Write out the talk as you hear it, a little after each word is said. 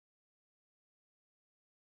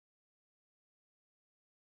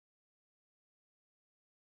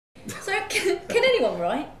can anyone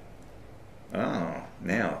write? Ah,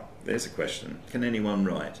 now there's a question. Can anyone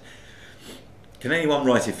write? Can anyone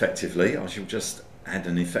write effectively? I shall just add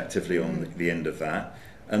an effectively on the end of that.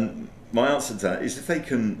 And my answer to that is if they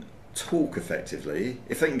can talk effectively,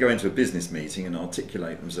 if they can go into a business meeting and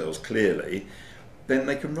articulate themselves clearly, then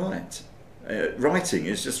they can write. Writing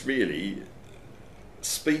is just really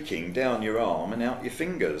speaking down your arm and out your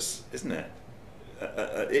fingers, isn't it?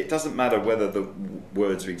 It doesn't matter whether the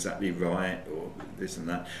words are exactly right or this and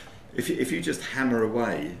that. If you just hammer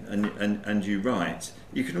away and you write,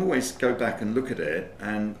 you can always go back and look at it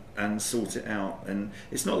and sort it out. And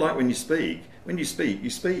it's not like when you speak. When you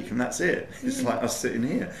speak, and that's it. It's like us sitting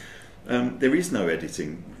here. There is no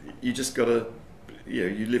editing. You just got to,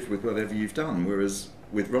 you live with whatever you've done. Whereas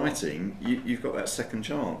with writing, you've got that second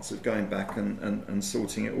chance of going back and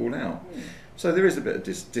sorting it all out. So there is a bit of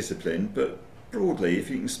discipline, but broadly, if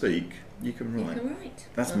you can speak, you can write. You can write.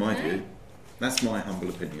 That's my view. That's my humble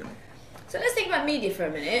opinion. So let's think about media for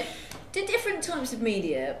a minute. Do different types of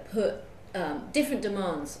media put different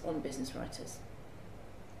demands on business writers?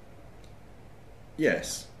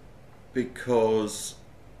 Yes, because,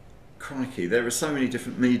 crikey, there are so many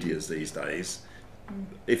different medias these days.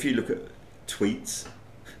 If you look at tweets,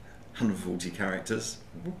 140 characters,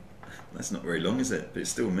 that's not very long, is it? But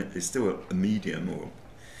it's still a medium,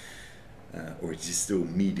 or it is still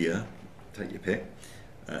media, take your pick.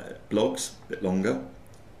 Blogs, a bit longer.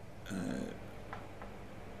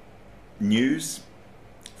 News,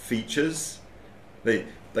 features, they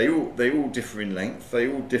all differ in length. They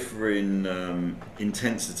all differ in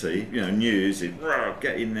intensity. News is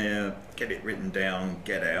get in there, get it written down,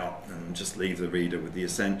 get out, and just leave the reader with the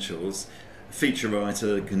essentials. A feature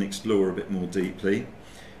writer can explore a bit more deeply,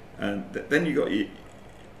 and then you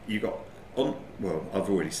got well, I've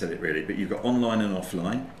already said it really, but you've got online and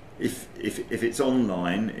offline. If it's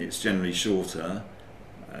online, it's generally shorter,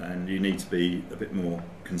 and you need to be a bit more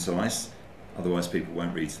concise. Otherwise, people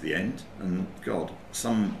won't read to the end. And God,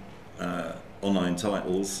 some online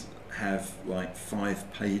titles have like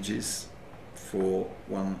 5 pages for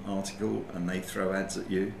one article, and they throw ads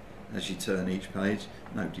at you as you turn each page.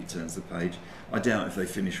 Nobody turns the page. I doubt if they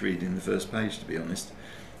finish reading the first page, to be honest.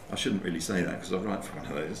 I shouldn't really say that because I write for one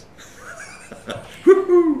of those.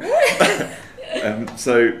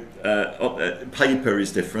 Paper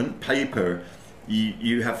is different. Paper,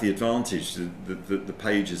 you have the advantage that the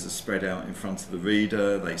pages are spread out in front of the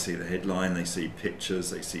reader. They see the headline, they see pictures,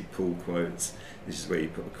 they see pull quotes. This is where you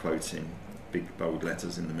put a quote in big bold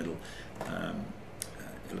letters in the middle,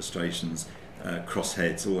 illustrations,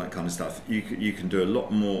 crossheads, all that kind of stuff. You can do a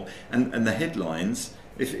lot more, and the headlines.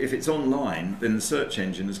 If it's online, then the search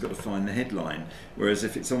engine has got to find the headline. Whereas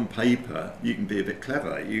if it's on paper, you can be a bit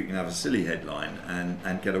clever. You can have a silly headline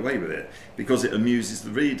and get away with it because it amuses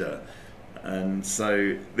the reader. And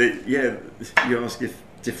so, you ask if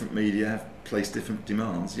different media have placed different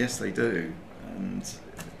demands. Yes, they do. And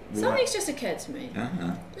something's just occurred to me.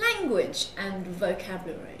 Language and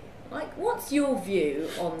vocabulary. Like, what's your view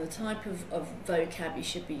on the type of vocab you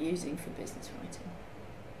should be using for business writing?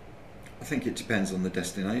 I think it depends on the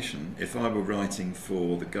destination. If I were writing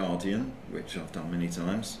for The Guardian, which I've done many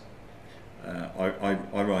times, I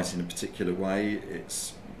write in a particular way.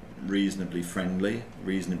 It's reasonably friendly,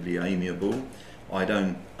 reasonably amiable. I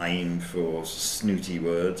don't aim for snooty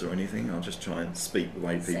words or anything. I'll just try and speak the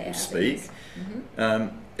way people speak.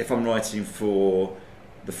 If I'm writing for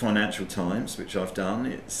the Financial Times, which I've done,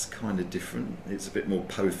 it's kind of different. It's a bit more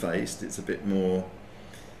po-faced. It's a bit more,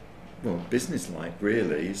 well, business-like,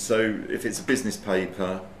 really. So if it's a business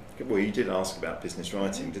paper, well, you did ask about business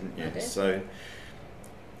writing, didn't you? I did. So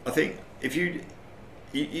I think if you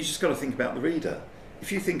just got to think about the reader.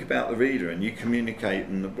 If you think about the reader and you communicate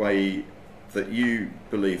in the way that you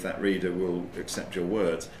believe that reader will accept your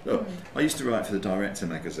words. Look, I used to write for the Director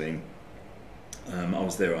magazine. I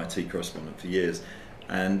was their IT correspondent for years,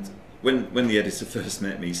 and when the editor first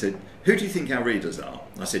met me, he said, "Who do you think our readers are?"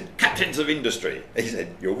 I said, "Captains of industry." He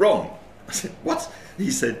said, "You're wrong." I said, "What?" He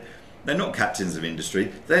said, "They're not captains of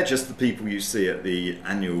industry. They're just the people you see at the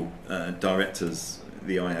annual Directors,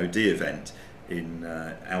 the IOD event in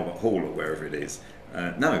Albert Hall or wherever it is.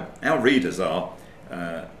 No, our readers are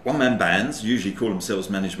one-man bands, usually call themselves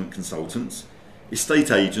management consultants, estate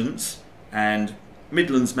agents, and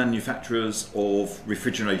Midlands manufacturers of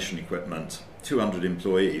refrigeration equipment, 200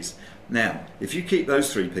 employees. Now, if you keep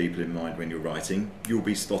those 3 people in mind when you're writing, you'll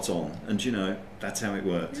be spot on. And you know, that's how it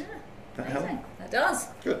works. Yeah, that help? that does.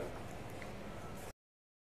 Good.